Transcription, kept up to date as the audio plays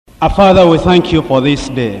Our Father, we thank you for this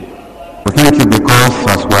day. We thank you because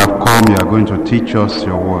as we have come, you are going to teach us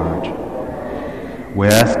your word.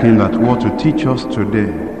 We're asking that what you teach us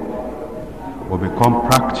today will become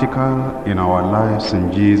practical in our lives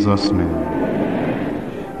in Jesus' name.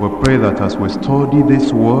 We pray that as we study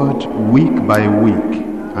this word week by week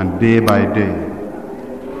and day by day,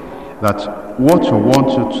 that what you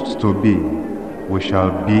want it to be, we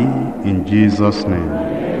shall be in Jesus'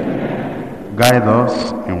 name. Guide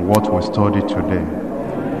us in what we study today.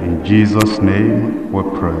 In Jesus' name we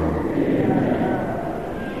pray.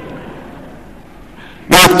 In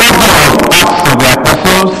the study of Acts of the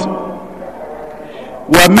Apostles,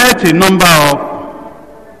 we have met a number of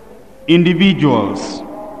individuals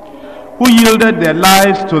who yielded their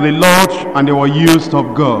lives to the Lord and they were used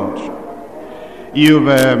of God. You've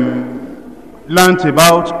learnt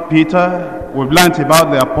about Peter, we've learnt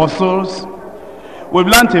about the apostles, we've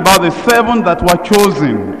learnt about the 7 that were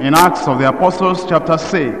chosen in Acts of the Apostles chapter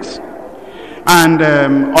 6. And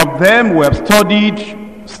of them we have studied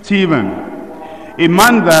Stephen, a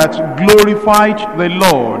man that glorified the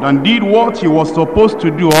Lord and did what he was supposed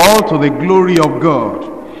to do, all to the glory of God.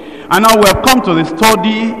 And now we have come to the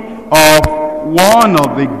study of one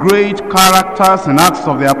of the great characters in Acts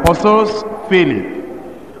of the Apostles, Philip.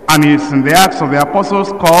 And he's in the Acts of the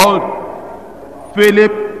Apostles called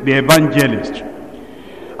Philip the Evangelist.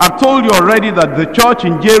 I've told you already that the church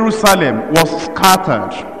in Jerusalem was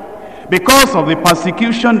scattered because of the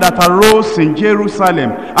persecution that arose in Jerusalem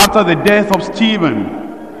after the death of Stephen.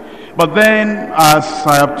 But then, as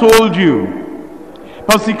I have told you,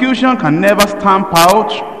 persecution can never stamp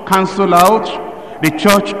out, cancel out the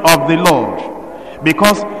church of the Lord,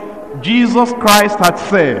 because Jesus Christ had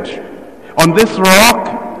said, on this rock,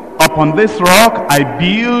 upon this rock I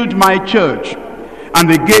build my church, and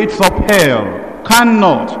the gates of hell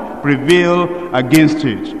cannot prevail against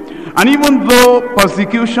it. And even though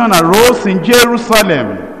persecution arose in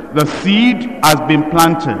Jerusalem, the seed has been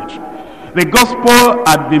planted. The gospel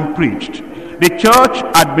had been preached. The church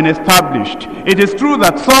had been established. It is true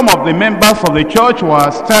that some of the members of the church were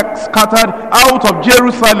scattered out of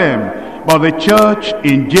Jerusalem, but the church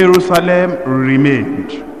in Jerusalem remained.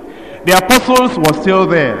 The apostles were still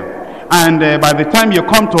there. And by the time you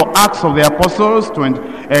come to Acts of the Apostles,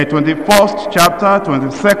 21st chapter,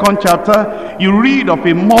 22nd chapter, you read of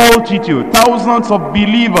a multitude, thousands of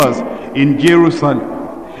believers in Jerusalem.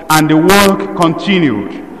 And the work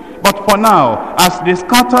continued. But for now, as they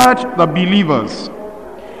scattered the believers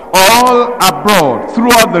all abroad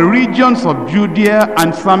throughout the regions of Judea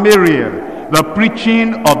and Samaria, the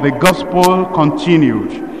preaching of the gospel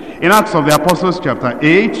continued. In Acts of the Apostles chapter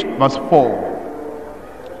 8, verse 4.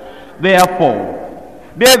 Therefore,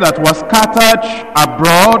 they that were scattered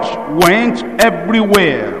abroad went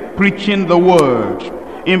everywhere, preaching the word.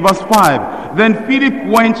 In verse 5, then Philip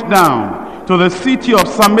went down to the city of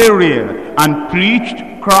Samaria and preached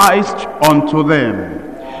Christ unto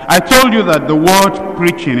them. I told you that the word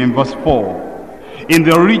preaching in verse 4, in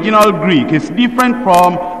the original Greek, is different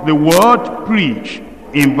from the word preach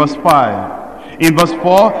in verse 5. In verse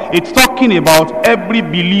 4, it's talking about every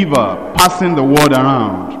believer passing the word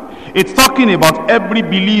around. It's talking about every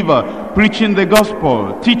believer preaching the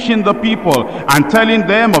gospel, teaching the people, and telling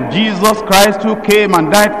them of Jesus Christ who came and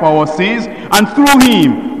died for our sins, and through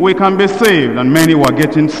him we can be saved, and many were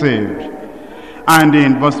getting saved. And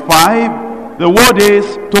in verse 5, the word is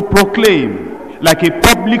to proclaim, like a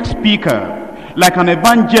public speaker, like an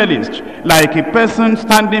evangelist, like a person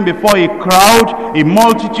standing before a crowd, a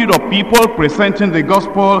multitude of people presenting the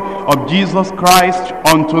gospel of Jesus Christ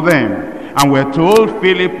unto them. And we're told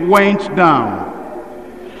Philip went down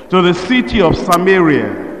to the city of Samaria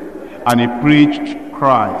and he preached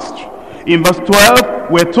Christ. In verse 12,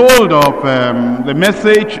 we're told of the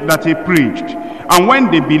message that he preached. And when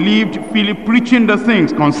they believed Philip preaching the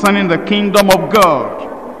things concerning the kingdom of God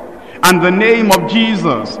and the name of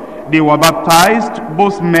Jesus, they were baptized,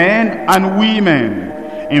 both men and women.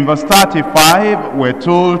 In verse 35, we're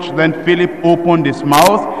told, then Philip opened his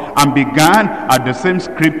mouth and began at the same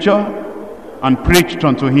scripture and preached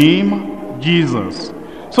unto him Jesus.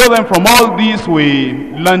 So then from all these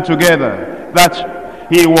we learn together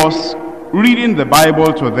that he was reading the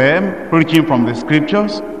Bible to them, preaching from the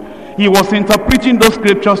scriptures. He was interpreting those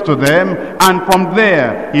scriptures to them, and from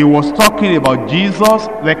there he was talking about Jesus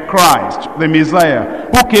the Christ, the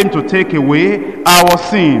Messiah, who came to take away our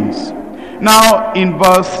sins. Now in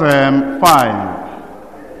verse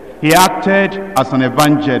 5, he acted as an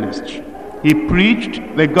evangelist. He preached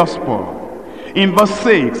the gospel. In verse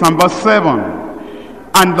 6 and verse 7,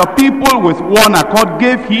 and the people with one accord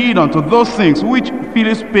gave heed unto those things which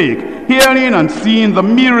Philip spake, hearing and seeing the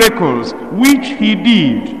miracles which he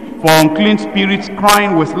did. For unclean spirits,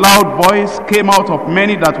 crying with loud voice, came out of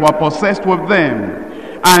many that were possessed with them.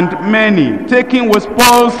 And many, taken with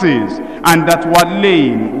palsies, and that were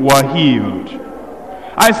lame, were healed.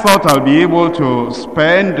 I thought I'll be able to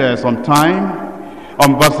spend some time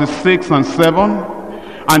on verses 6 and 7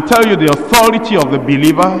 and tell you the authority of the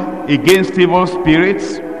believer against evil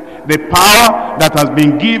spirits, the power that has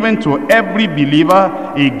been given to every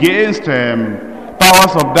believer against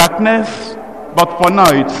powers of darkness. But for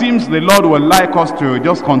now, it seems the Lord would like us to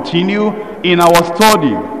just continue in our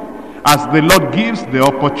study. As the Lord gives the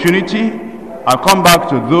opportunity, I'll come back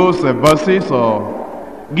to those verses or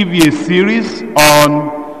give you a series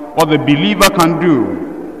on what the believer can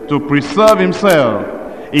do to preserve himself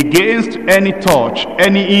against any touch,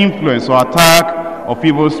 any influence or attack of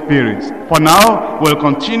evil spirits. For now, we'll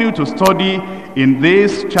continue to study in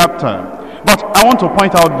this chapter. But I want to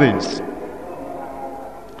point out this,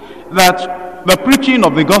 that the preaching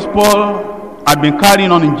of the gospel had been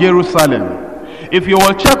carrying on in Jerusalem. If you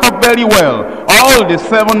will check up very well, all the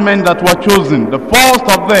 7 men that were chosen, the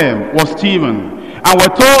first of them was Stephen. And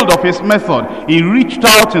we're told of his method. He reached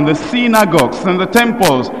out in the synagogues and the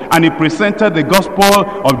temples, and he presented the gospel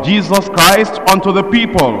of Jesus Christ unto the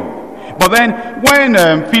people. But then when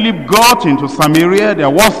Philip got into Samaria,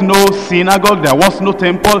 there was no synagogue, there was no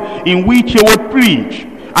temple in which he would preach.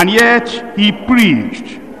 And yet he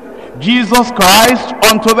preached Jesus Christ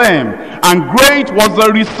unto them. And great was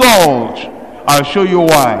the result. I'll show you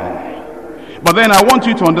why. But then I want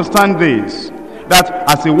you to understand this, that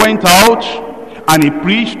as he went out and he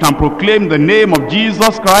preached and proclaimed the name of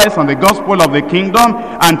Jesus Christ and the gospel of the kingdom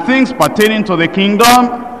and things pertaining to the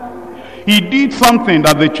kingdom, he did something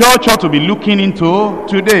that the church ought to be looking into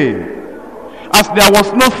today. As there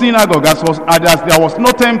was no synagogue, as there was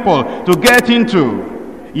no temple to get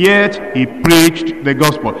into, yet he preached the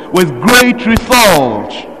gospel with great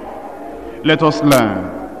result. Let us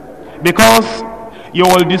learn. Because you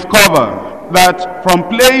will discover that from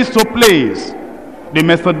place to place, the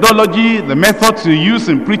methodology, the methods you use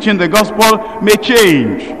in preaching the gospel may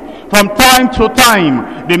change. From time to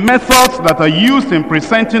time, the methods that are used in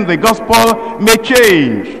presenting the gospel may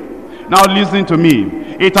change. Now listen to me.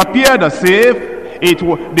 It appeared as if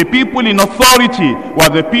the people in authority were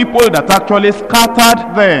the people that actually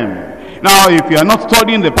scattered them. Now, if you are not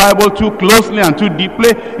studying the Bible too closely and too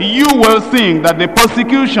deeply, you will think that the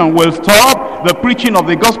persecution will stop the preaching of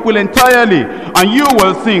the gospel entirely. And you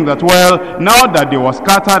will think that, well, now that they were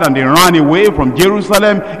scattered and they ran away from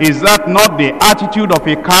Jerusalem, is that not the attitude of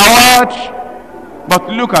a coward? But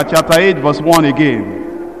look at chapter 8, verse 1 again.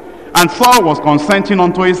 And Saul was consenting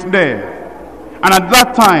unto his death. And at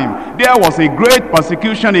that time, there was a great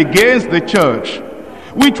persecution against the church,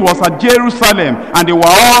 which was at Jerusalem, and they were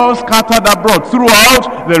all scattered abroad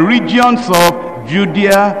throughout the regions of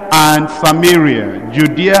Judea and Samaria.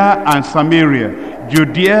 Judea and Samaria.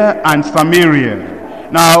 Judea and Samaria.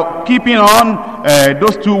 Now, keeping on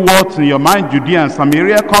those two words in your mind, Judea and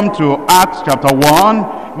Samaria, come to Acts chapter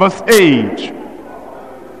 1, verse 8.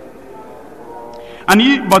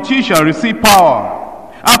 But ye shall receive power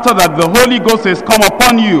after that the Holy Ghost is come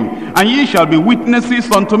upon you, and ye shall be witnesses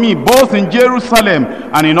unto me, both in Jerusalem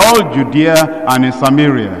and in all Judea and in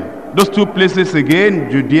Samaria. Those two places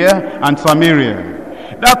again, Judea and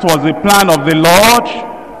Samaria. That was the plan of the Lord.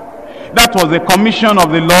 That was the commission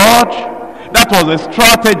of the Lord. That was the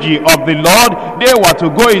strategy of the Lord. They were to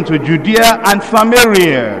go into Judea and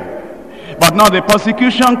Samaria. But now the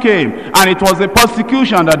persecution came, and it was the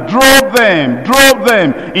persecution that drove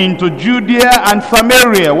them into Judea and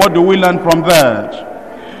Samaria. What do we learn from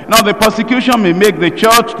that? Now the persecution may make the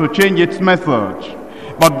church to change its method.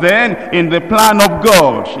 But then in the plan of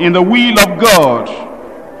God, in the will of God,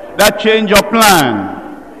 that change of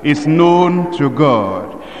plan is known to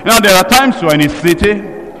God. Now there are times you're in a city,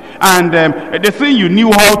 and the thing you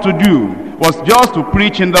knew how to do was just to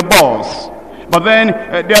preach in the bus. But then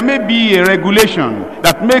there may be a regulation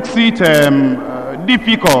that makes it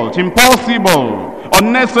difficult, impossible,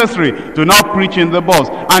 unnecessary to now preach in the bus,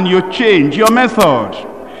 and you change your method.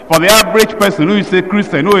 For the average person who is a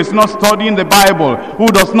Christian, who is not studying the Bible, who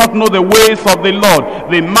does not know the ways of the Lord,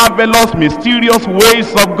 the marvelous, mysterious ways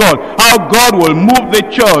of God, how God will move the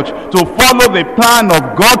church to follow the plan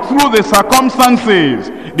of God through the circumstances,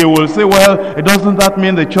 they will say, well, doesn't that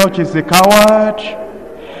mean the church is a coward?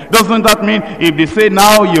 Doesn't that mean if they say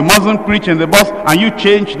now you mustn't preach in the bus, and you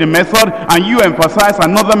change the method and you emphasize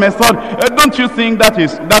another method, don't you think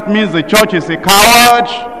that means the church is a coward?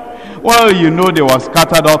 Well, you know, they were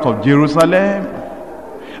scattered out of Jerusalem,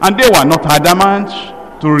 and they were not adamant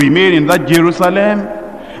to remain in that Jerusalem.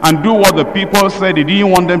 and do what the people said they didn't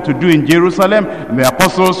want them to do in Jerusalem. And the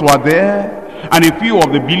apostles were there, and a few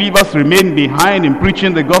of the believers remained behind in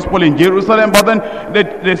preaching the gospel in Jerusalem. But then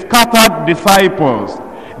the scattered disciples,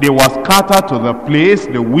 they were scattered to the place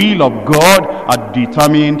the will of God had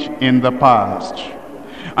determined in the past.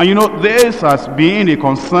 And you know, this has been a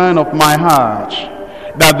concern of my heart,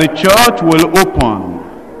 that the church will open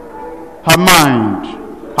her mind,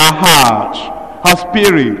 her heart, her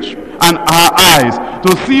spirit, and her eyes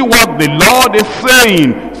to see what the Lord is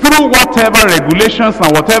saying through whatever regulations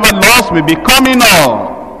and whatever laws may be coming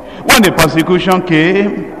up. When the persecution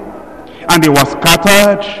came and they were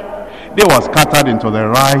scattered into the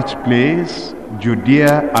right place,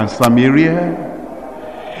 Judea and Samaria.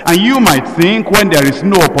 And you might think, when there is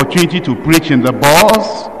no opportunity to preach in the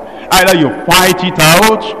bus, either you fight it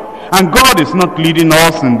out, and God is not leading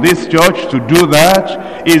us in this church to do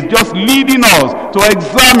that. He's just leading us to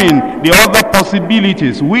examine the other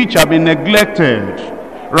possibilities which have been neglected.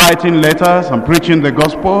 Writing letters and preaching the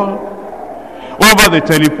gospel, over the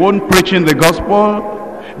telephone preaching the gospel,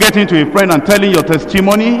 getting to a friend and telling your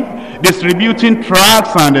testimony, distributing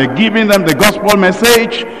tracts and giving them the gospel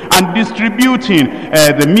message, and distributing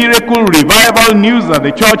the miracle revival news that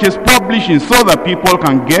the church is publishing, so that people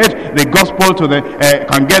can get the gospel the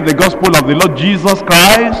gospel of the Lord Jesus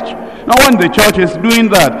Christ. Now, when the church is doing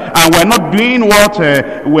that, and we're not doing what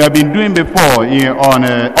we have been doing before on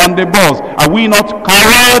the bus, are we not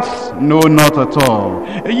cowards? No, not at all.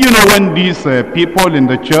 You know, when these people in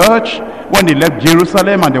the church, when they left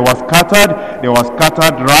Jerusalem and they were scattered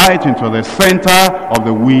right into the center of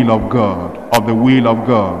the will of God,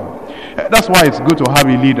 That's why it's good to have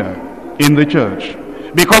a leader in the church.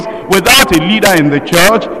 Because without a leader in the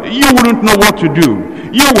church, you wouldn't know what to do.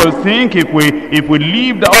 You will think, if we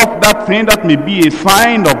leave off that thing, that may be a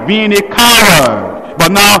sign of being a coward.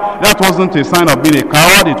 But now, that wasn't a sign of being a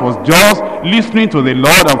coward. It was just listening to the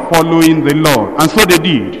Lord and following the Lord. And so they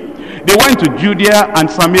did. They went to Judea and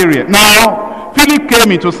Samaria. Now, Philip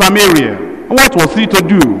came into Samaria. What was he to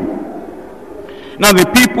do? Now, the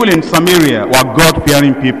people in Samaria were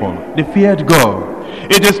God-fearing people. They feared God.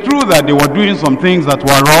 It is true that they were doing some things that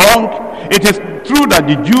were wrong. It is true that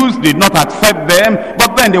the Jews did not accept them,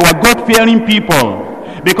 but then they were God-fearing people.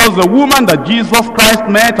 Because the woman that Jesus Christ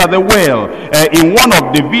met at the well in one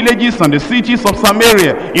of the villages and the cities of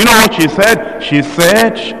Samaria, you know what she said? She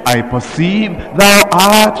said, "I perceive thou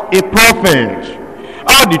art a prophet."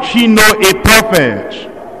 How did she know a prophet?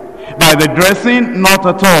 By the dressing? Not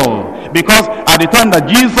at all. Because at the time that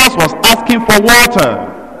Jesus was asking for water,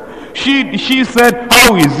 she said,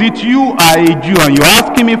 "How is it you are a Jew and you're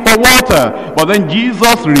asking me for water?" But then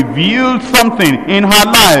Jesus revealed something in her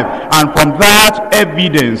life, and from that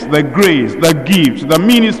evidence, the grace, the gift, the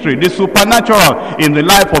ministry, the supernatural in the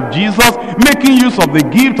life of Jesus, making use of the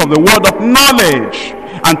gift of the word of knowledge,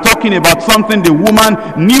 and talking about something the woman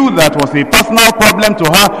knew that was a personal problem to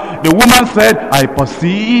her. The woman said, I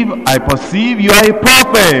perceive you are a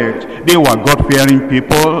prophet." They were God-fearing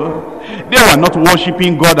people. They were not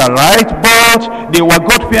worshiping God aright, but they were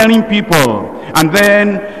God-fearing people. And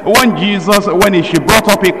then when she brought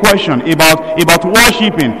up a question about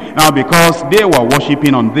worshiping, now because they were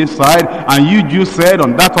worshiping on this side and you Jews said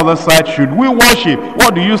on that other side, should we worship?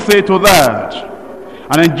 What do you say to that?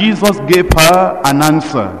 And then Jesus gave her an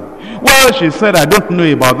answer. Well, she said, I don't know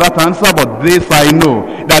about that answer, but this I know,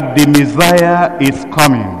 that the Messiah is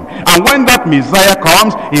coming. And when that Messiah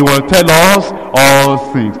comes, he will tell us all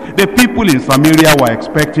things. The people in Samaria were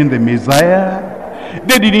expecting the Messiah.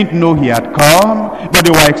 They didn't know he had come, but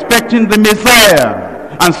they were expecting the Messiah.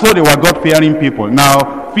 And so they were God-fearing people.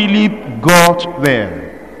 Now, Philip got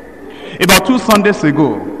there. About 2 Sundays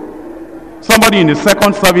ago, somebody in the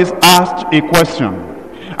second service asked a question.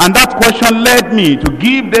 And that question led me to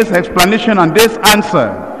give this explanation and this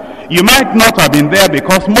answer. You might not have been there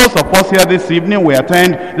because most of us here this evening, we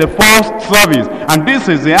attend the first service. And this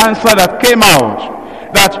is the answer that came out.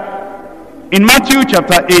 That in Matthew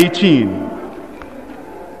chapter 18,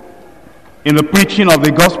 in the preaching of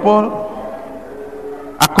the gospel,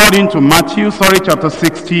 according to Matthew, chapter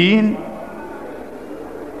 16,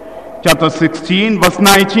 verse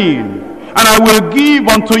 19. And I will give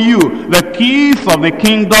unto you the keys of the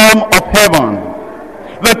kingdom of heaven.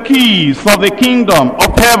 The keys of the kingdom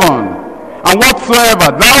of heaven. And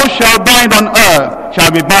whatsoever thou shalt bind on earth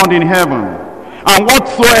shall be bound in heaven. And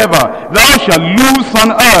whatsoever thou shalt loose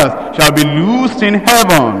on earth shall be loosed in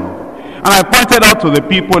heaven. And I pointed out to the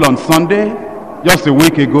people on Sunday, just a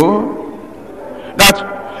week ago, that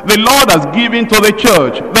the Lord has given to the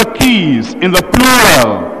church the keys, in the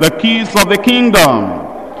plural, the keys of the kingdom.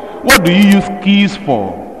 What do you use keys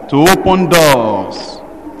for? To open doors.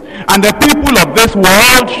 And the people of this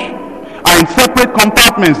world are in separate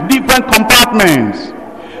compartments, different compartments.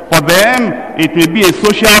 For them, it may be a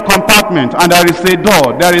social compartment, and there is a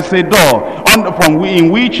door. There is a door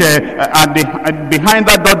in which behind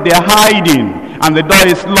that door they are hiding, and the door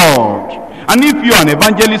is locked. And if you are an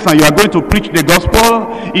evangelist and you are going to preach the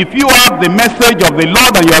gospel, if you have the message of the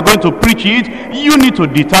Lord and you are going to preach it, you need to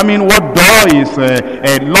determine what door is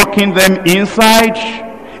locking them inside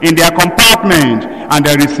in their compartment. And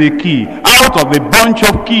there is a key out of the bunch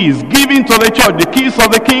of keys given to the church, the keys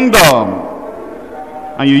of the kingdom.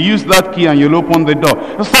 And you use that key and you'll open the door.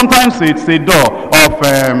 Sometimes it's a door of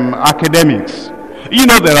academics. You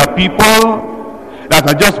know, there are people that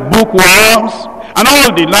are just bookworms, and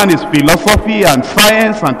all they learn is philosophy and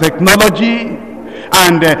science and technology.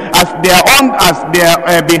 And as they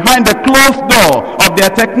are behind the closed door of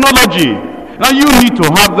their technology, now you need to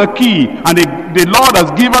have the key, and the Lord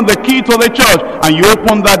has given the key to the church, and you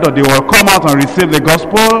open that door, they will come out and receive the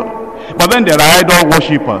gospel. But then there are idol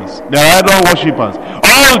worshippers. There are idol worshippers.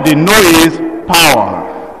 All they know is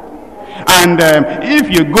power. And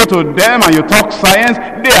if you go to them and you talk science,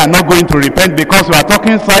 they are not going to repent because you are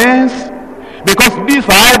talking science. Because these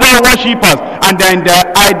are idol worshippers, and they're in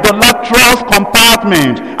their idolatrous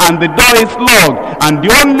compartment, and the door is locked. And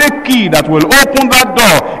the only key that will open that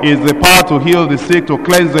door is the power to heal the sick, to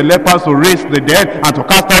cleanse the lepers, to raise the dead, and to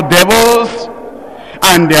cast out devils.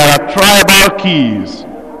 And there are tribal keys.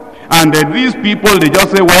 And these people, they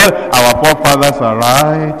just say, well, our forefathers are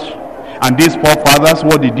right. And these forefathers,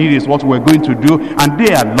 what they did is what we're going to do. And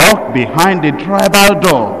they are locked behind the tribal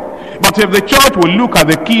door. But if the church will look at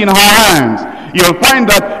the key in her hands, you'll find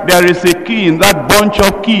that there is a key in that bunch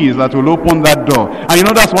of keys that will open that door. And you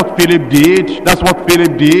know, that's what Philip did. That's what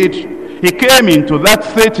Philip did. He came into that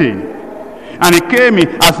city. And he came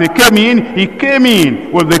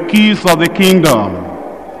in with the keys of the kingdom.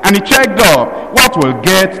 And he checked out what will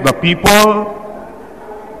get the people.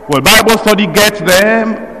 Will Bible study get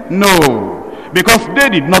them? No. Because they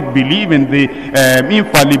did not believe in the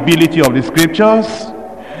infallibility of the scriptures.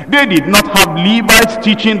 They did not have Levites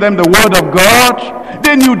teaching them the word of God.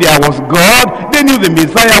 They knew there was God. They knew the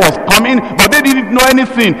Messiah was coming. But they didn't know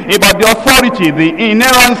anything about the authority, the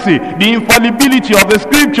inerrancy, the infallibility of the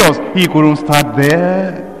scriptures. He couldn't start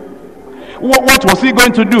there. What was he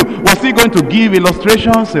going to do? Was he going to give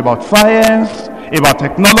illustrations about science, about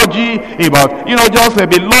technology, about, just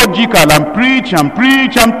be logical and preach and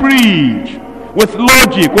preach and preach? With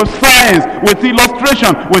logic, with science, with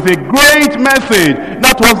illustration, with a great message.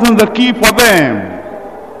 That wasn't the key for them.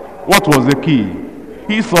 What was the key?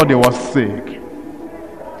 He saw they were sick.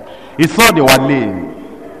 He saw they were lame.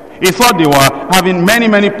 He saw they were having many,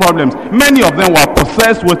 many problems. Many of them were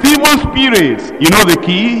possessed with evil spirits. You know the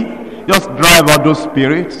key? Just drive out those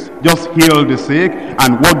spirits, just heal the sick,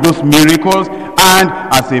 and work those miracles. And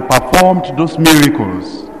as he performed those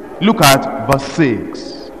miracles, look at verse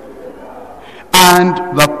 6.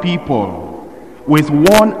 And the people with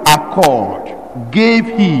one accord gave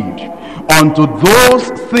heed unto those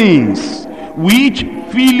things which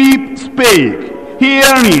Philip spake,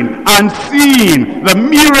 hearing and seeing the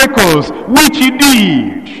miracles which he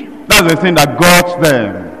did. That's the thing that got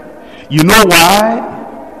them. You know why?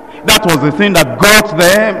 That was the thing that got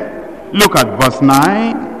them. Look at verse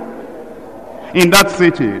 9. In that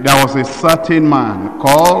city there was a certain man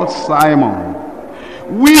called Simon,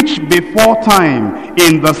 which before time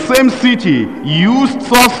in the same city used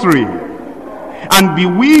sorcery, and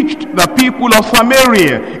bewitched the people of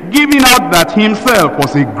Samaria, giving out that himself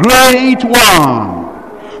was a great one,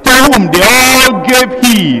 to whom they all gave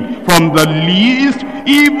heed, from the least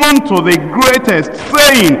even to the greatest,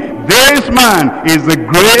 saying, this man is the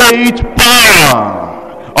great power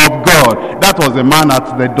of God. That was the man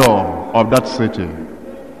at the door of that city.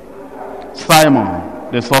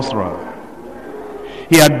 Simon the sorcerer.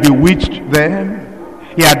 He had bewitched them.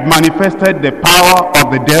 He had manifested the power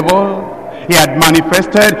of the devil. He had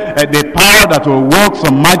manifested the power that will work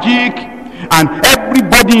some magic. And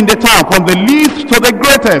everybody in the town, from the least to the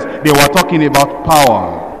greatest, they were talking about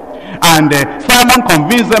power. And Simon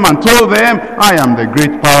convinced them and told them, I am the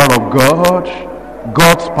great power of God.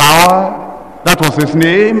 God's power. That was his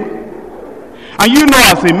name. And you know,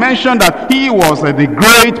 as he mentioned that he was the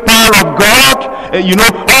great power of God,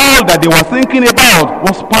 all that they were thinking about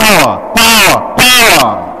was power, power,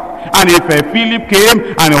 power. And if Philip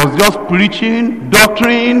came and he was just preaching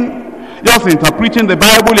doctrine, just interpreting the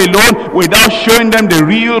Bible alone without showing them the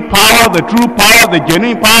real power, the true power, the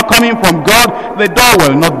genuine power coming from God, the door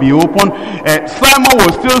will not be open. Simon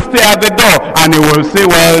will still stay at the door, and he will say,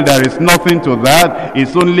 well, there is nothing to that.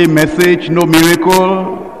 It's only message, no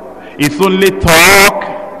miracle. It's only talk.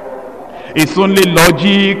 It's only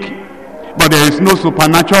logic, but there is no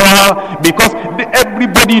supernatural, because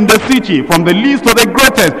everybody in the city, from the least to the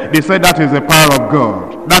greatest, they said that is the power of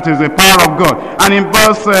God. That is the power of God. And in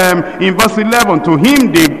verse 11, to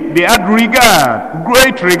him they had regard,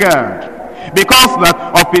 great regard, because that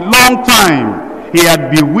of a long time he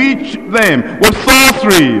had bewitched them with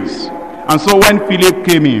sorceries. And so when Philip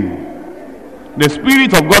came in, the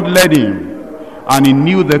Spirit of God led him, and he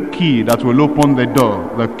knew the key that will open the door,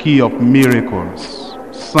 the key of miracles,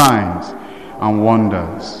 signs, and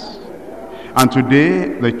wonders. And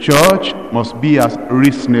today the church must be as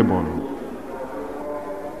reasonable.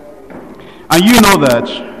 And you know that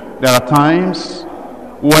there are times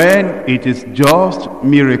when it is just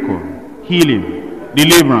miracle, healing,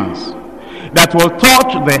 deliverance that will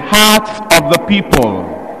touch the hearts of the people.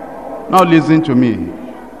 Now listen to me.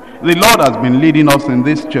 The Lord has been leading us in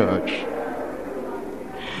this church,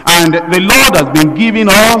 and the Lord has been giving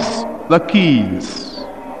us the keys.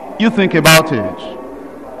 You think about it.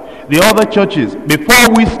 The other churches,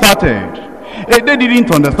 before we started, they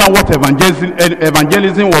didn't understand what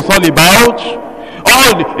evangelism was all about.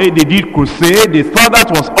 They did crusade. They thought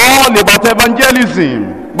that was all about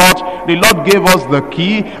evangelism. But the Lord gave us the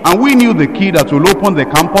key, and we knew the key that will open the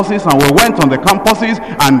campuses, and we went on the campuses,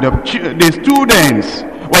 and the students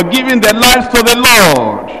were giving their lives to the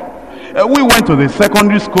Lord. We went to the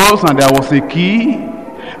secondary schools, and there was a key.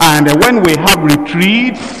 And when we have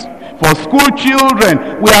retreats for school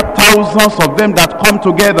children, we have thousands of them that come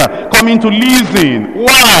together, coming to listen.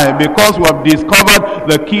 Why? Because we have discovered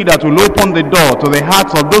the key that will open the door to the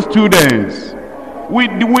hearts of those students. We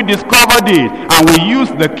discovered it, and we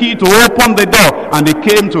used the key to open the door, and they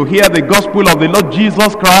came to hear the gospel of the Lord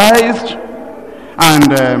Jesus Christ.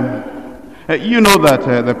 And you know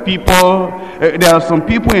that the people, there are some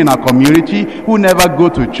people in our community who never go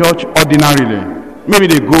to church ordinarily. Maybe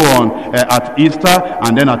they go on at Easter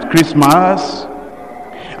and then at Christmas,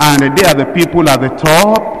 and they are the people at the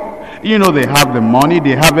top. You know, they have the money,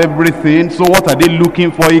 they have everything, so what are they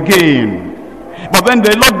looking for again? But then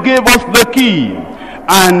the Lord gave us the key,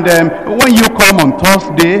 and when you come on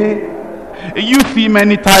Thursday, you see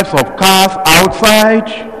many types of cars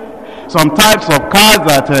outside. Some types of cars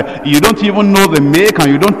that you don't even know the make,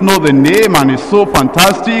 and you don't know the name, and it's so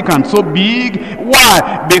fantastic and so big.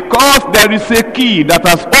 Why? Because there is a key that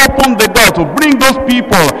has opened the door to bring those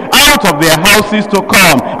people out of their houses to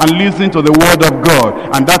come and listen to the word of God.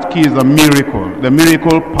 And that key is the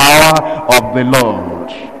miracle power of the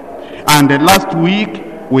Lord. And last week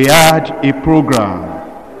we had a program.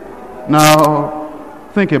 Now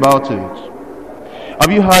think about it.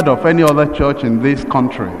 Have you heard of any other church in this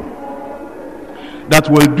country that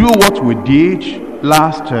will do what we did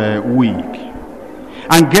last week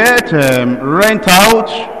and get rent out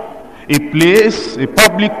a place, a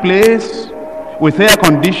public place with air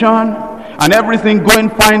condition and everything going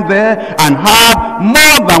fine there, and have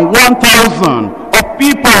more than 1,000 of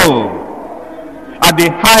people at the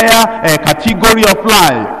higher category of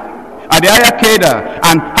life, at the higher cadre,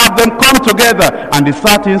 and have them come together, and they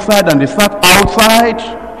sat inside and they sat outside,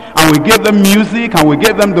 and we gave them music and we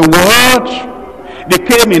gave them the word. They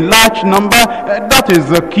came in large number. That is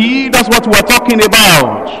the key. That's what we're talking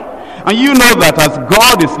about. And you know that as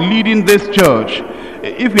God is leading this church,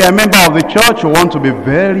 if you're a member of the church, you want to be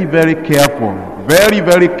very, very careful. Very,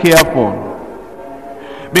 very careful.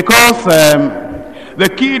 Because the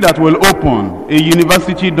key that will open a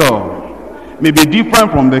university door may be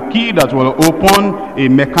different from the key that will open a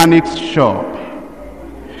mechanic's shop.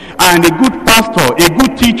 And a good pastor, a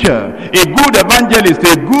good teacher, a good evangelist,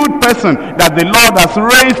 a good person that the Lord has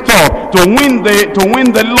raised up to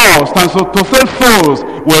win the lost and so to save souls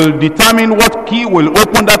will determine what key will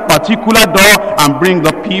open that particular door and bring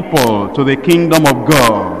the people to the kingdom of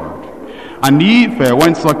God. And if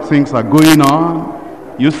when such things are going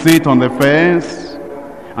on, you sit on the fence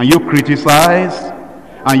and you criticize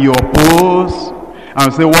and you oppose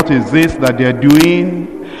and say, what is this that they're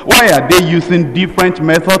doing? Why are they using different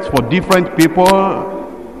methods for different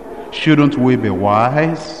people? Shouldn't we be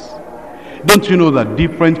wise? Don't you know that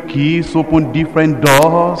different keys open different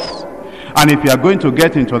doors? And if you are going to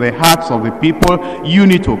get into the hearts of the people, you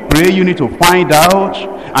need to pray, you need to find out.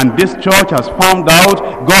 And this church has found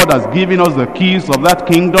out. God has given us the keys of that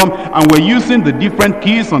kingdom, and we're using the different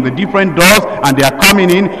keys on the different doors, and they are coming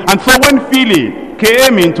in. And so when Philip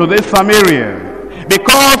came into this Samaria,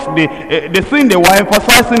 because the thing they were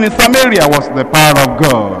emphasizing in Samaria was the power of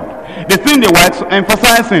God. The thing they were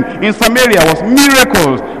emphasizing in Samaria was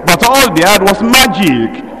miracles, but all they had was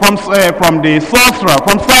magic from the sorcerer,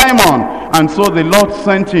 from Simon. And so the Lord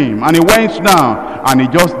sent him, and he went down, and he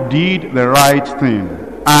just did the right thing.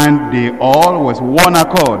 And they all with one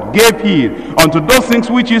accord gave heed unto those things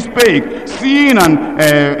which he spake, seeing and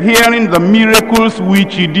hearing the miracles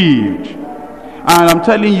which he did. And I'm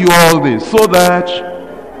telling you all this so that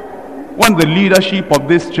when the leadership of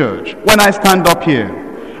this church, when I stand up here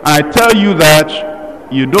and I tell you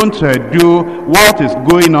that you don't do what is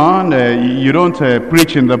going on, you don't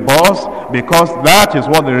preach in the bus, because that is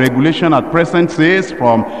what the regulation at present says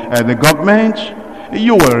from the government,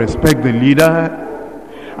 you will respect the leader.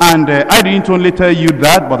 And I didn't only tell you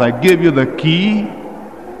that, but I gave you the key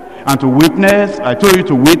and to witness. I told you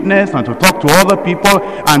to witness and to talk to other people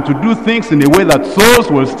and to do things in a way that souls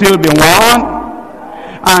will still be won.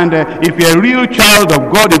 And if you're a real child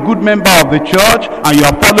of God, a good member of the church, and you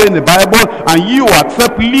are following the Bible, and you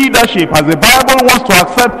accept leadership as the Bible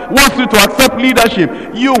wants you to accept leadership,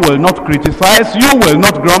 you will not criticize, you will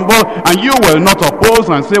not grumble, and you will not oppose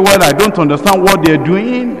and say, well, I don't understand what they're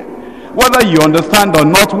doing. Whether you understand or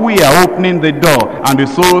not, we are opening the door and the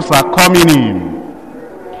souls are coming in.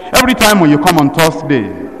 Every time when you come on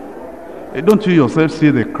Thursday, don't you yourself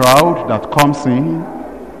see the crowd that comes in?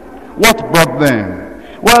 What brought them?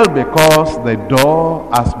 Well, because the door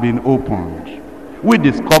has been opened. We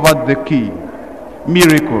discovered the key.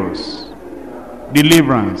 Miracles,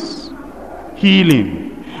 deliverance, healing.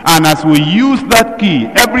 And as we use that key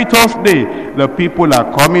every Thursday, the people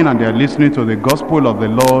are coming and they're listening to the gospel of the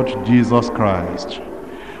Lord Jesus Christ.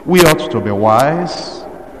 We ought to be wise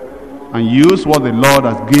and use what the Lord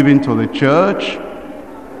has given to the church.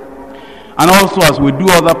 And also as we do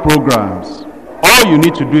other programs, all you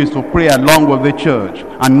need to do is to pray along with the church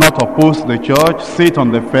and not oppose the church, sit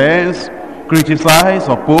on the fence, criticize,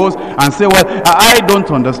 oppose, and say, well, I don't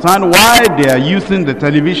understand why they are using the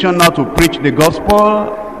television now to preach the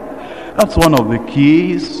gospel. That's one of the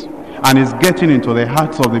keys, and it's getting into the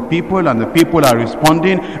hearts of the people, and the people are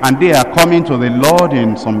responding, and they are coming to the Lord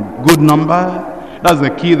in some good number. That's the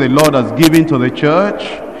key the Lord has given to the church.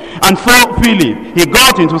 And so Philip, he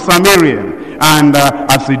got into Samaria, and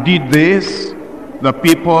as he did this, the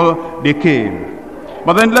people, they came.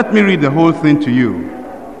 But then let me read the whole thing to you.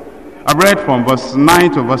 I've read from verse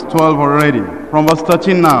 9 to verse 12 already. From verse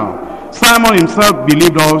 13 now. Simon himself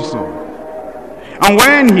believed also. And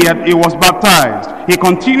when he was baptized, he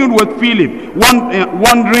continued with Philip,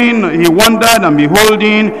 wondering, he wondered and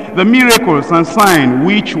beholding the miracles and signs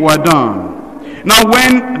which were done. Now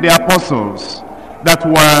when the apostles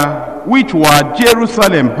which were at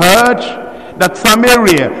Jerusalem heard that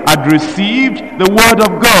Samaria had received the word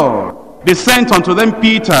of God, they sent unto them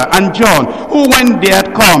Peter and John, who when they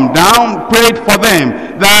had come down prayed for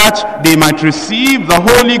them that they might receive the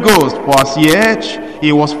Holy Ghost, for as yet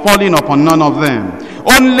he was falling upon none of them.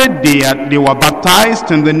 Only they were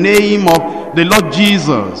baptized in the name of the Lord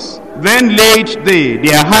Jesus. Then laid they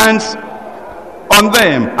their hands on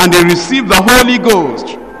them, and they received the Holy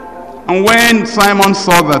Ghost. And when Simon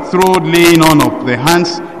saw the throat laying on of the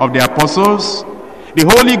hands of the apostles, the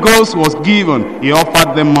Holy Ghost was given. He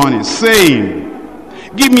offered them money, saying,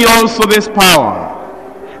 give me also this power,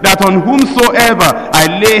 that on whomsoever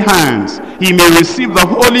I lay hands, he may receive the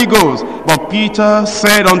Holy Ghost. But Peter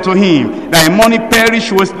said unto him, thy money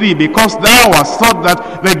perish with thee, because thou hast thought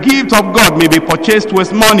that the gift of God may be purchased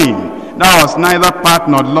with money. Thou hast neither part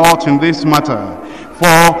nor lot in this matter, for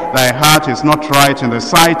thy heart is not right in the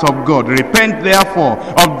sight of God. Repent therefore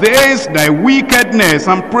of this thy wickedness,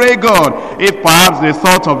 and pray God, if perhaps the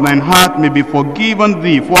thought of thine heart may be forgiven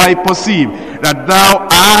thee. For I perceive that thou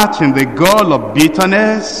art in the gall of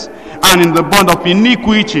bitterness, and in the bond of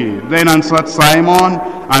iniquity. Then answered Simon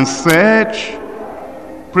and said,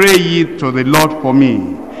 pray ye to the Lord for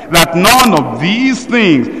me, that none of these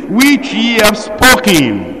things which ye have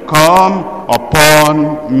spoken come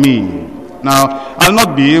upon me. Now, I'll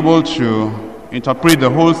not be able to interpret the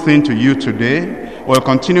whole thing to you today. We'll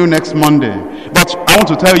continue next Monday. But I want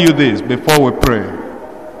to tell you this before we pray.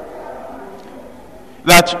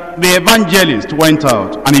 That the evangelist went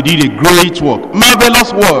out and he did a great work,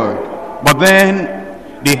 marvelous work. But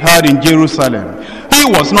then they heard in Jerusalem. He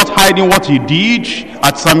was not hiding what he did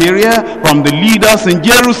at Samaria from the leaders in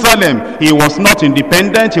Jerusalem. He was not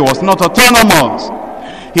independent. He was not autonomous.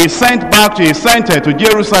 He sent to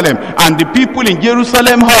Jerusalem, and the people in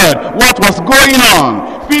Jerusalem heard what was going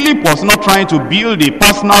on. Philip was not trying to build a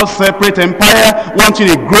personal separate empire, wanting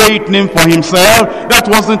a great name for himself. That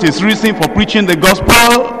wasn't his reason for preaching the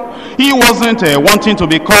gospel. He wasn't wanting to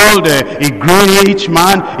be called a great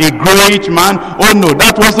man, Oh no,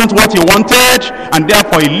 that wasn't what he wanted, and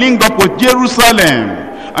therefore he linked up with Jerusalem.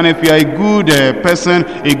 And if you're a good person,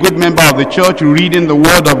 a good member of the church, reading the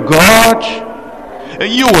word of God,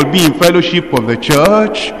 you will be in fellowship of the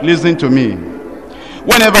church. Listen to me.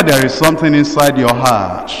 Whenever there is something inside your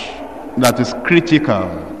heart that is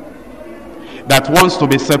critical, that wants to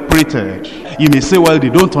be separated, you may say, well, they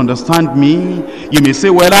don't understand me. You may say,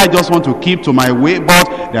 well, I just want to keep to my way,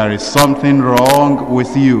 but there is something wrong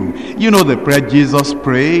with you. You know the prayer Jesus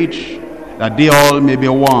prayed, that they all may be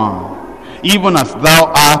one, even as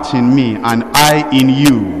thou art in me and I in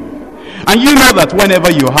you. And you know that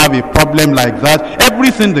whenever you have a problem like that,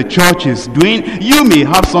 everything the church is doing, you may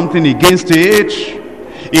have something against it.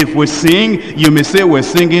 If we sing, you may say we're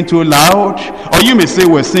singing too loud, or you may say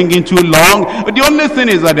we're singing too long. But the only thing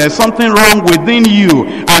is that there's something wrong within you,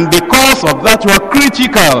 and because of that you're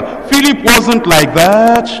critical. Philip wasn't like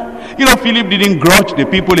that. You know, Philip didn't grudge the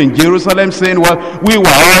people in Jerusalem, saying, well, we were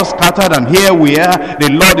all scattered and here we are. The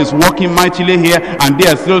Lord is working mightily here and they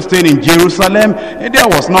are still staying in Jerusalem. There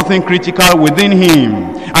was nothing critical within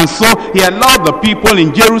him. And so he allowed the people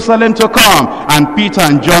in Jerusalem to come, and Peter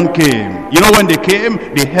and John came. You know, when they came,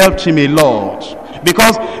 they helped him a lot.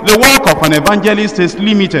 Because the work of an evangelist is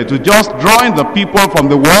limited to just drawing the people from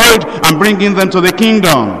the world and bringing them to the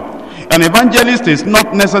kingdom. An evangelist is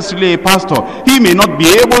not necessarily a pastor. He may not be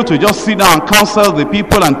able to just sit down and counsel the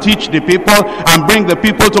people and teach the people and bring the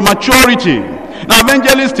people to maturity. Now,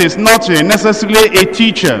 evangelist is not necessarily a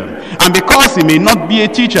teacher. And because he may not be a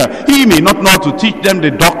teacher, he may not know how to teach them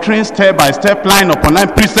the doctrine step by step, line upon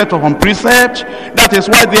line, precept upon precept. That is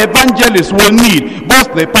why the evangelist will need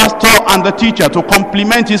both the pastor and the teacher to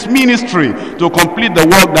complement his ministry, to complete the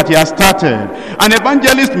work that he has started. An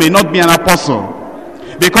evangelist may not be an apostle,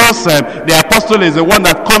 because the apostle is the one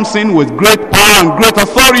that comes in with great power and great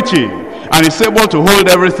authority, and is able to hold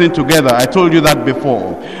everything together. I told you that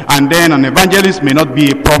before. And then an evangelist may not be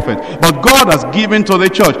a prophet. But God has given to the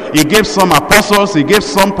church. He gave some apostles, he gave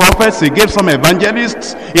some prophets, he gave some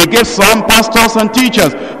evangelists, he gave some pastors and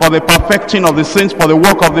teachers for the perfecting of the saints, for the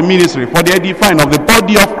work of the ministry, for the edifying of the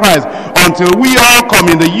body of Christ, until we all come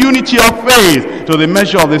in the unity of faith to the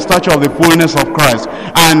measure of the stature of the fullness of Christ.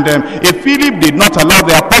 And if Philip did not allow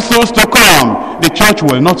the apostles to come, the church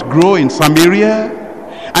will not grow in Samaria.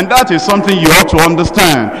 And that is something you ought to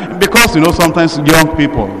understand. Because, you know, sometimes young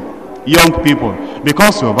people,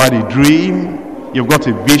 because you've had a dream, you've got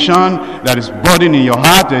a vision that is burning in your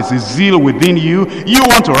heart, there's a zeal within you, you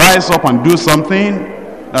want to rise up and do something,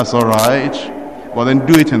 that's all right. But then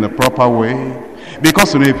do it in the proper way.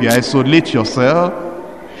 Because, you know, if you isolate yourself,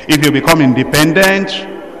 if you become independent,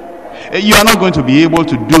 you are not going to be able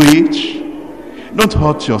to do it. Don't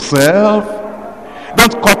hurt yourself.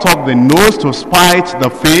 Don't cut off the nose to spite the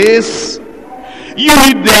face. You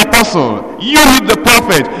need the apostle, you need the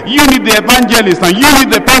prophet, you need the evangelist, and you need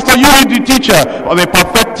the pastor, you need the teacher for the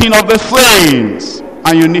perfecting of the saints.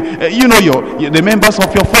 And you need, you know, the members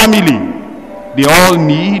of your family. They all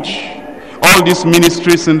need all these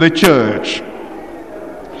ministries in the church.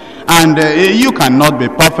 And you cannot be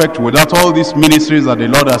perfect without all these ministries that the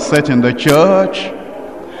Lord has set in the church.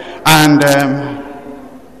 And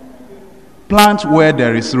plant where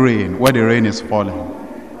there is rain, where the rain is falling.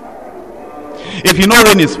 If you know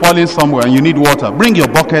rain is falling somewhere and you need water, bring your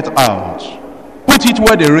bucket out. Put it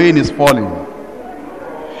where the rain is falling.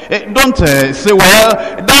 Don't say, well,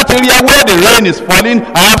 that area where the rain is falling,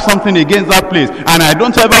 I have something against that place, and I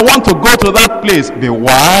don't ever want to go to that place. Be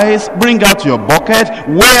wise. Bring out your bucket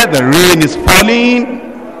where the rain is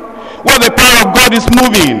falling, where the power of God is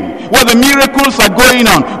moving, where the miracles are going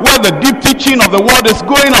on, where the deep teaching of the word is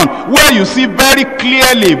going on, where you see very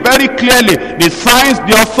clearly the signs,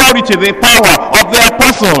 the authority, the power of the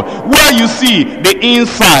apostle, where you see the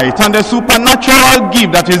insight and the supernatural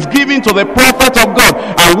gift that is given to the prophet of God,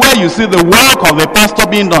 and where you see the work of the pastor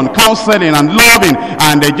being done, counseling and loving,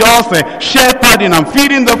 and just shepherding and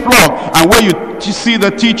feeding the flock, and where you see the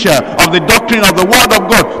teacher of the doctrine of the word of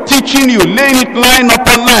God teaching you, laying it line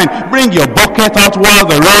upon line. Bring your bucket out while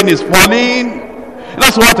the rain is falling.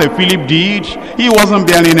 That's what Philip did. He wasn't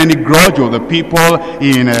bearing any grudge of the people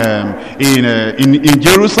in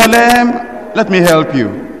Jerusalem. Let me help you.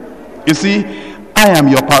 You see, I am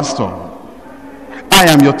your pastor. I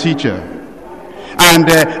am your teacher. And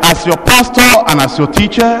as your pastor and as your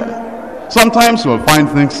teacher, sometimes you'll find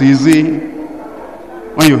things easy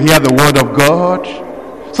when you hear the word of God.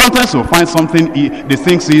 Sometimes you'll find the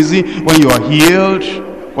things easy when you are healed,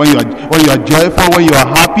 when you are joyful, when you are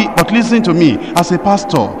happy. But listen to me, as a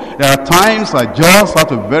pastor, there are times I just have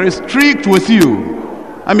to be very strict with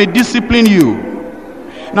you. I may discipline you.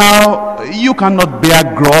 Now, you cannot bear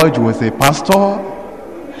grudge with a pastor,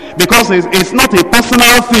 because it's not a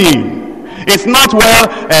personal thing. It's not, well,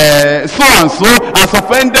 so-and-so has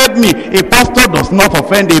offended me. A pastor does not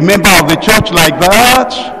offend a member of the church like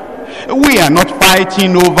that. We are not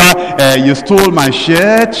fighting over you stole my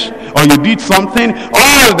shirt or you did something.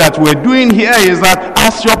 All that we're doing here is that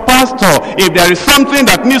as your pastor, if there is something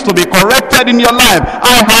that needs to be corrected in your life,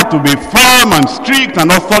 I have to be firm and strict and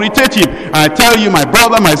authoritative. And I tell you, my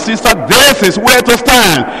brother, my sister, this is where to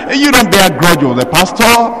stand. You don't bear grudge with the pastor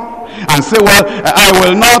and say, well, I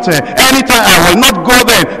will not, anytime I will not go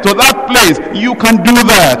there to that place. You can do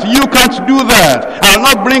that. You can't do that. I will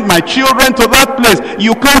not bring my children to that place.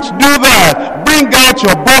 You can't do that. Bring out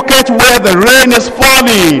your bucket where the rain is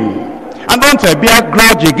falling. And don't bear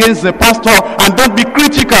grudge against the pastor, and don't be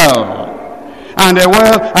critical. And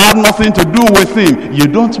well, I have nothing to do with him. You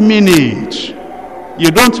don't mean it. You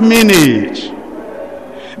don't mean it.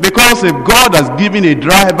 Because if God has given a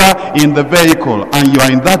driver in the vehicle and you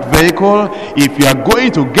are in that vehicle, if you are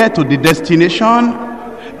going to get to the destination,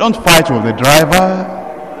 don't fight with the driver.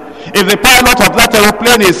 If the pilot of that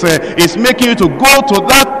aeroplane is making you to go to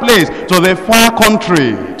that place, to the far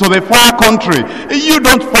country, you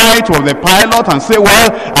don't fight with the pilot and say, well,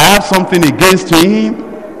 I have something against him.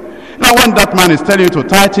 Now when that man is telling you to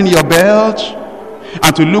tighten your belt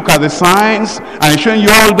and to look at the signs and showing you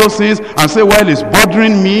all those things and say, well, it's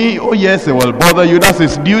bothering me. Oh yes, it will bother you. That's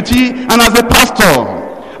his duty. And as a pastor,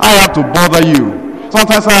 I have to bother you.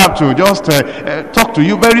 Sometimes I have to just talk to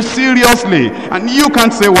you very seriously. And you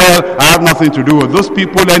can't say, well, I have nothing to do with those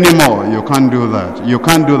people anymore. You can't do that. You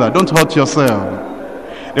can't do that. Don't hurt yourself.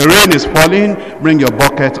 The rain is falling. Bring your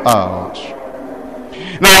bucket out.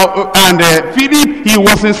 Now, and Philip, he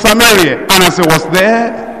was in Samaria. And as he was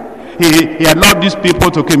there, he allowed these people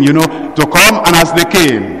to come, to come. And as they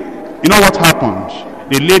came, you know what happened?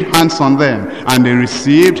 They laid hands on them and they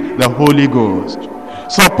received the Holy Ghost.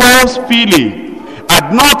 Suppose Philip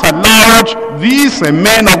had not allowed these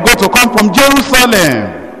men of God to come from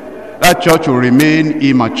Jerusalem, that church will remain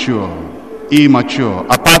immature.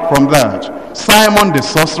 Apart from that, Simon the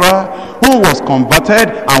sorcerer, who was converted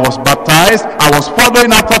and was baptized and was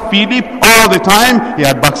following after Philip all the time, he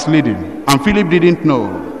had backslidden, and Philip didn't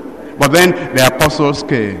know. But then the apostles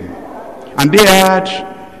came, and they had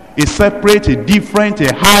a separate, a different,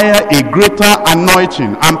 a higher, a greater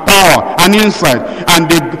anointing and power and insight, and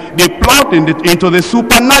they plowed into the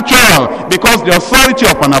supernatural, because the authority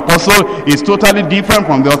of an apostle is totally different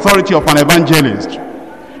from the authority of an evangelist.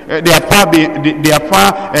 They are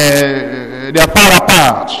far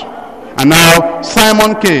apart. And now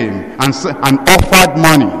Simon came and offered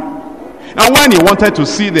money. Now when he wanted to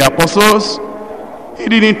see the apostles, he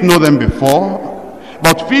didn't know them before.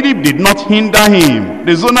 But Philip did not hinder him.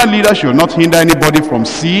 The zonal leader should not hinder anybody from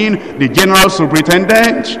seeing the general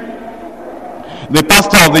superintendent, the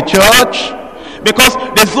pastor of the church, because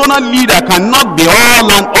the zonal leader cannot be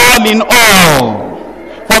all and all in all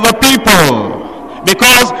for the people.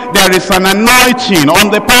 Because there is an anointing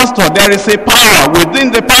on the pastor, there is a power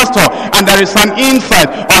within the pastor, and there is an insight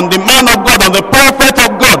on the man of God, on the prophet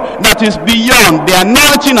of God, that is beyond the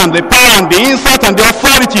anointing and the power and the insight and the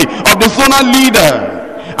authority of the zonal leader.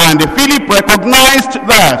 And Philip recognized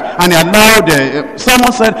that, and he allowed,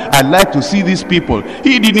 someone said, I'd like to see these people.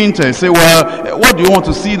 He didn't say, well, what do you want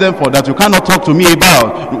to see them for that you cannot talk to me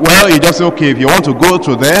about? Well, he just said, okay, if you want to go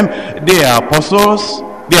to them, they are apostles,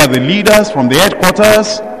 they are the leaders from the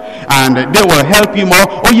headquarters, and they will help you more.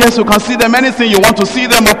 Oh yes, you can see them, anything you want to see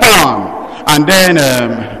them upon. And then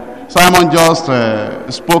Simon just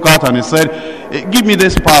spoke out and he said, give me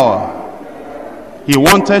this power. He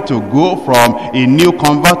wanted to go from a new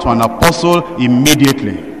convert to an apostle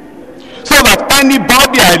immediately, so that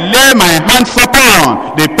anybody I lay my hands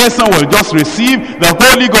upon, the person will just receive the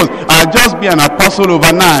Holy Ghost. I'll just be an apostle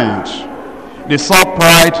overnight. They saw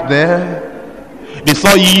pride there. They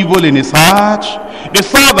saw evil in his heart. They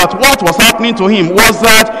saw that what was happening to him was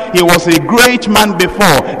that he was a great man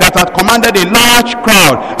before, that had commanded a large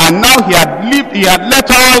crowd, and now he had let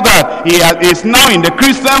all that. He is now in the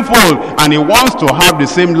Christian fold, and he wants to have the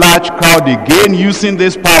same large crowd again, using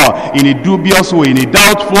this power in a dubious way, in a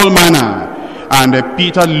doubtful manner. And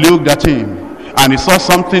Peter looked at him, and he saw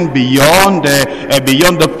something beyond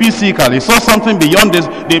the physical. He saw something beyond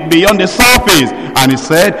the surface. And he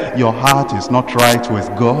said, your heart is not right with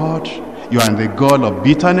God. You are in the gall of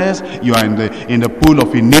bitterness. You are in the pool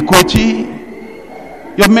of iniquity.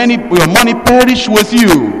 Your money perish with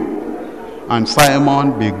you. And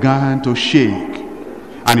Simon began to shake.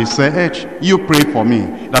 And he said, you pray for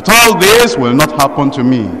me, that all this will not happen to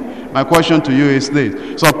me. My question to you is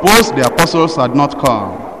this. Suppose the apostles had not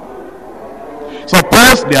come.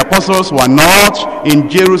 Suppose the apostles were not in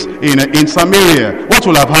Samaria. What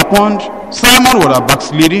would have happened? Simon would have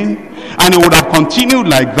backslidden, and he would have continued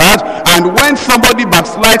like that, And when somebody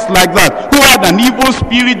backslides like that, who had an evil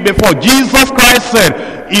spirit before, Jesus Christ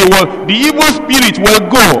said, the evil spirit will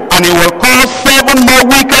go and it will cause 7 more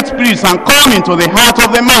wicked spirits and come into the heart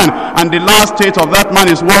of the man. And the last state of that man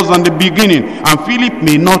is worse than the beginning. And Philip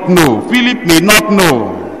may not know. Philip may not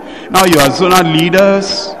know. Now you are zonal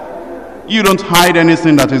leaders. You don't hide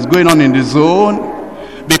anything that is going on in the zone.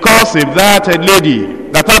 Because if that lady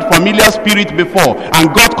that had familiar spirit before and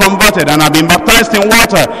got converted and have been baptized in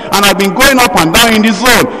water and have been going up and down in the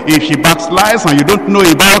zone, if she backslides and you don't know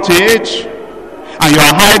about it, and you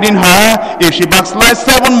are hiding her, if she backslides,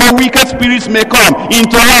 7 more wicked spirits may come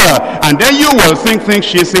into her, and then you will think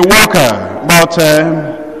she's a worker. But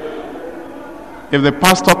if the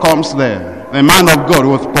pastor comes there, the man of God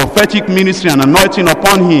with prophetic ministry and anointing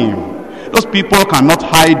upon him, those people cannot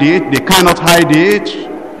hide it. They cannot hide it.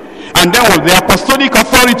 And then with the apostolic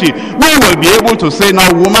authority, we will be able to say, now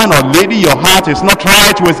woman or lady, your heart is not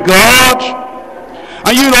right with God.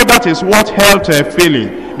 And you know that is what helped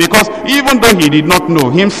Philip. Because even though he did not know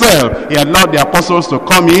himself, he allowed the apostles to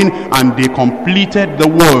come in and they completed the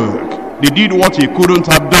work. They did what he couldn't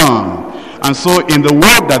have done. And so in the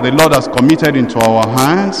work that the Lord has committed into our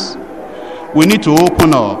hands, we need to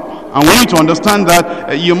open up. And we need to understand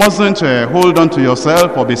that you mustn't hold on to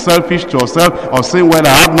yourself or be selfish to yourself or saying, well, I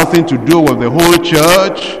have nothing to do with the whole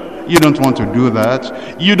church. You don't want to do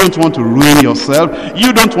that. You don't want to ruin yourself.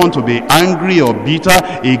 You don't want to be angry or bitter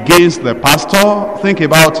against the pastor. Think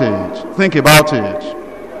about it. Think about it.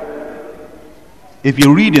 If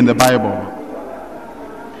you read in the Bible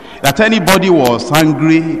that anybody was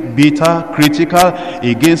angry, bitter, critical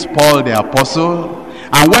against Paul the apostle,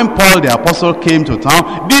 and when Paul the apostle came to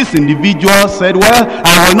town, this individual said, well,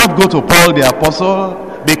 I will not go to Paul the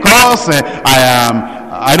apostle because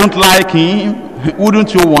I don't like him.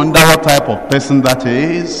 Wouldn't you wonder what type of person that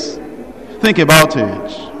is? Think about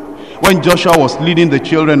it. When Joshua was leading the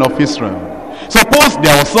children of Israel, suppose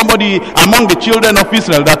there was somebody among the children of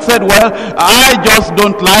Israel that said, well, I just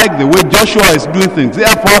don't like the way Joshua is doing things.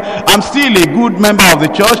 Therefore, I'm still a good member of the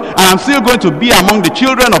church, and I'm still going to be among the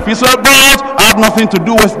children of Israel, but I have nothing to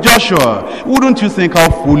do with Joshua. Wouldn't you think how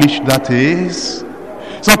foolish that is?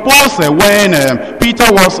 Suppose when Peter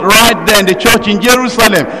was right there in the church in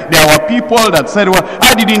Jerusalem, there were people that said, well,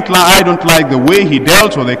 I don't like the way he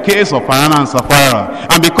dealt with the case of Ananias and Sapphira.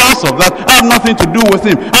 And because of that, I have nothing to do with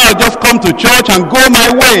him. I'll just come to church and go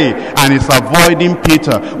my way. And he's avoiding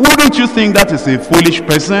Peter. Wouldn't you think that is a foolish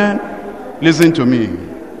person? Listen to me.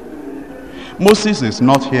 Moses is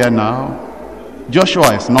not here now.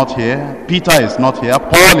 Joshua is not here. Peter is not here.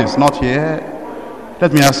 Paul is not here.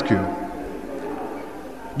 Let me ask you.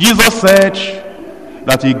 Jesus said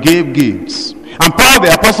that he gave gifts. And Paul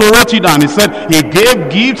the apostle wrote it down. He said he gave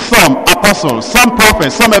gifts, some apostles, some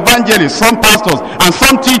prophets, some evangelists, some pastors, and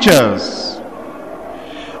some teachers.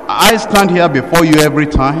 I stand here before you every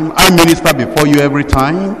time. I minister before you every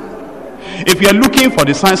time. If you're looking for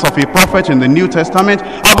the signs of a prophet in the New Testament,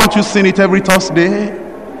 haven't you seen it every Thursday?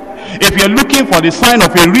 If you're looking for the sign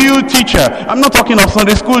of a real teacher, I'm not talking of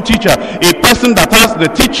Sunday school teacher, a person that has the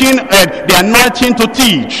teaching and the anointing to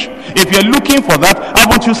teach. If you're looking for that,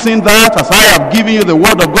 haven't you seen that as I have given you the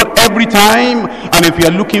word of God every time? And if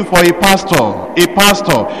you're looking for a pastor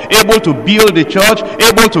able to build the church,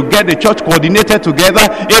 able to get the church coordinated together,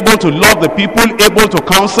 able to love the people, able to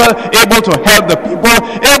counsel, able to help the people,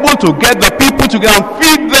 able to get the people together and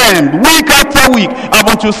feed them week after week,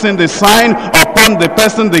 haven't you seen the sign upon the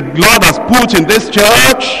person the Lord has put in this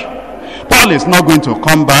church? Paul is not going to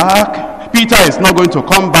come back. Peter is not going to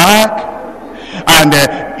come back. And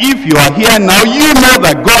if you are here now, you know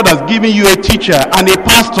that God has given you a teacher and a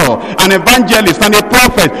pastor, an evangelist and a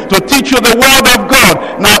prophet to teach you the word of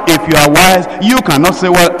God. Now, if you are wise, you cannot say,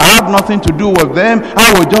 well, I have nothing to do with them.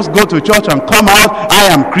 I will just go to church and come out. I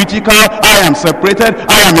am critical. I am separated.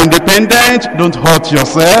 I am independent. Don't hurt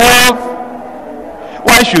yourself.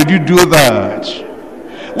 Why should you do that?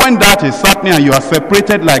 When that is happening and you are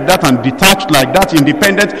separated like that and detached like that,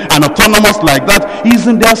 independent and autonomous like that,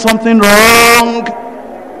 isn't there something wrong?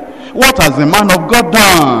 What has the man of God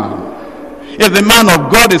done? If the man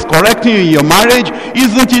of God is correcting you in your marriage,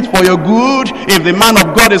 isn't it for your good? If the man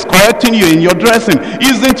of God is correcting you in your dressing,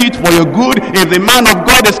 isn't it for your good? If the man of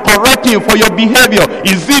God is correcting you for your behavior,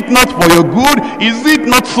 is it not for your good? Is it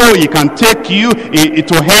not so he can take you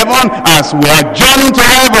to heaven as we are journeying to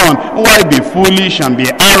heaven? Why be foolish and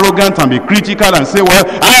be arrogant and be critical and say, well,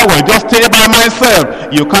 I will just stay by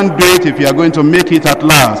myself? You can't do it if you are going to make it at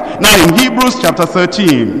last. Now in Hebrews chapter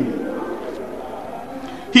 13,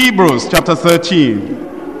 Hebrews chapter 13.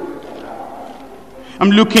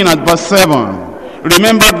 I'm looking at verse 7.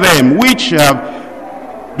 Remember them which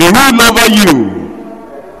have be ruled over you,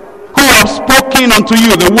 who have spoken unto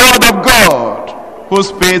you the word of God, whose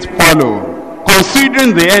faith follow,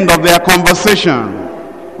 considering the end of their conversation.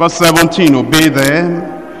 Verse 17, obey them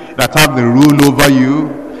that have the rule over you,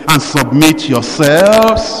 and submit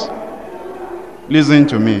yourselves. Listen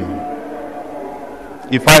to me.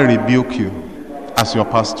 If I rebuke you as your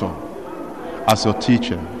pastor, as your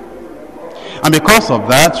teacher, and because of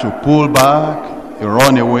that you pull back, you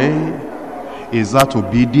run away, is that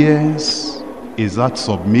obedience? Is that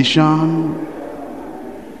submission?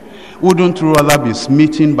 Wouldn't you rather be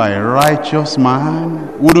smitten by a righteous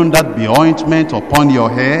man? Wouldn't that be ointment upon your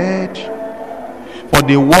head? For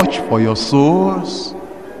they watch for your souls,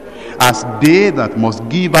 as they that must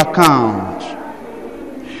give account,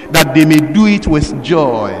 that they may do it with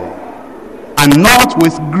joy, and not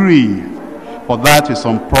with grief, for that is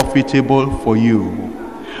unprofitable for you.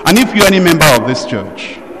 And if you're any member of this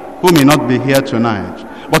church, who may not be here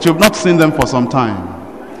tonight, but you've not seen them for some time,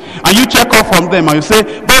 and you check off from them and you say,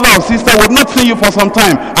 brother or sister, we've not seen you for some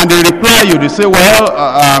time, and they reply you, they say, well,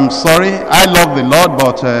 I'm sorry, I love the Lord,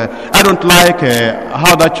 but I don't like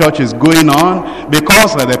how that church is going on,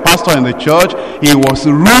 because the pastor in the church, he was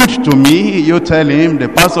rude to me. You tell him, the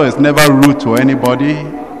pastor is never rude to anybody.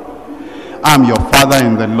 I'm your father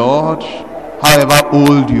in the Lord, however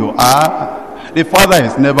old you are. The father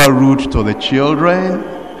is never rude to the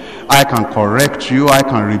children. I can correct you, I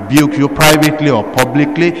can rebuke you privately or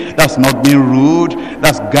publicly. That's not being rude,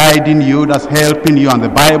 that's guiding you, that's helping you. And the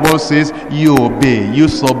Bible says you obey, you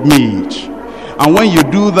submit. And when you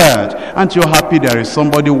do that, aren't you happy there is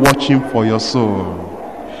somebody watching for your soul?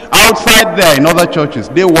 Outside there in other churches,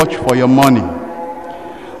 they watch for your money.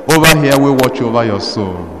 Over here, we watch over your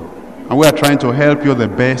soul. And we are trying to help you the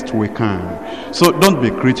best we can. So don't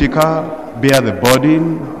be critical. Bear the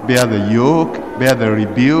burden, bear the yoke, bear the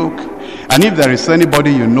rebuke. And if there is anybody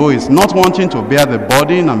you know is not wanting to bear the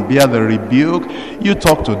burden and bear the rebuke, you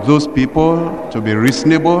talk to those people to be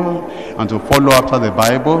reasonable and to follow after the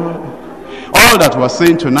Bible. All that we're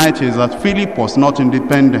saying tonight is that Philip was not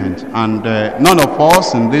independent, and none of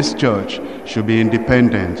us in this church should be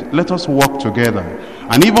independent. Let us work together.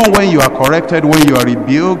 And even when you are corrected, when you are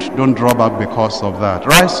rebuked, don't draw back because of that.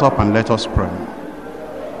 Rise up and let us pray.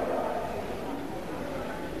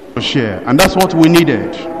 Share, and that's what we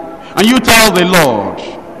needed. And you tell the Lord,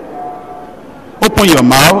 open your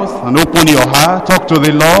mouth and open your heart, talk to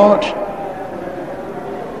the Lord.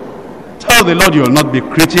 Tell the Lord you will not be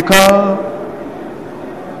critical.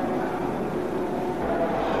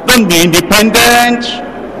 Don't be independent.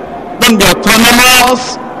 Don't be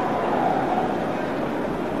autonomous.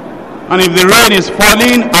 And if the rain is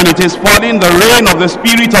falling, and it is falling, the rain of the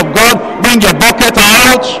Spirit of God, bring your bucket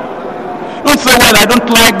out. Don't say, well, I don't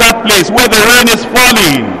like that place where the rain is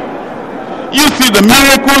falling. You see the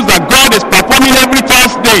miracles that God is performing every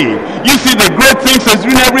Thursday. You see the great things He's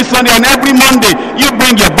doing every Sunday and every Monday. You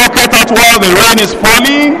bring your bucket out while the rain is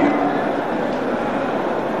falling.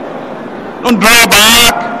 Don't draw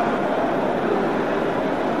back.